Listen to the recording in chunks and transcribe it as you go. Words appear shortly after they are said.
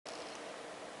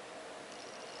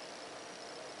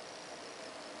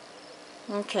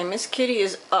Okay, Miss Kitty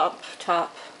is up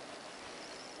top.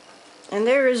 And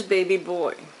there is baby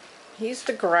boy. He's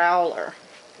the growler.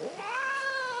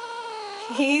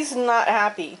 He's not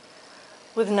happy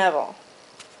with Neville.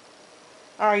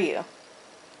 Are you?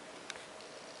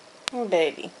 Oh,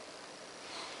 baby.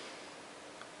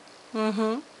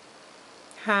 Mm-hmm.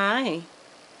 Hi.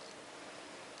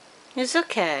 It's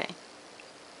okay.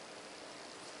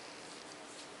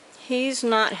 He's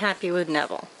not happy with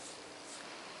Neville.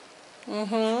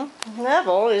 Mm-hmm.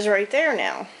 Neville is right there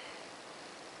now.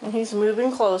 And he's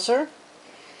moving closer.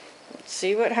 Let's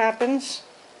see what happens.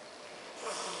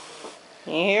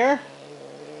 You hear?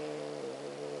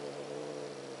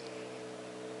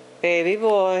 Baby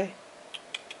boy.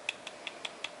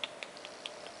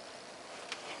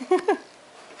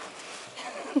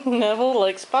 Neville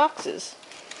likes boxes.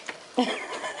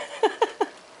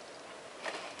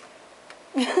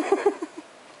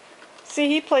 See,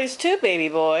 he plays too, baby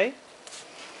boy.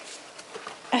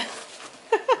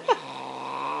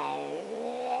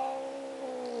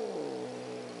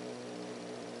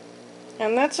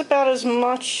 And that's about as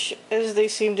much as they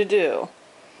seem to do.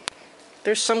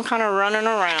 There's some kind of running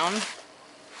around.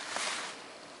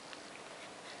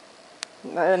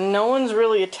 And no one's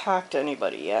really attacked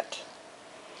anybody yet.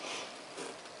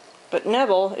 But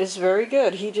Neville is very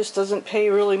good. He just doesn't pay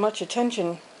really much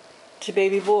attention to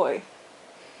baby boy.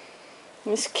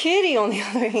 Miss Kitty, on the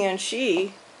other hand,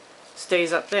 she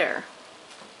stays up there.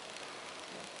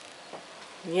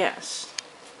 Yes.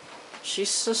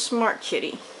 She's a smart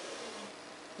kitty.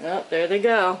 Oh, there they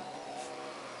go.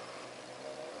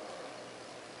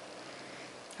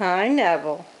 Hi,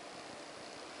 Neville.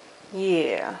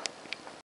 Yeah.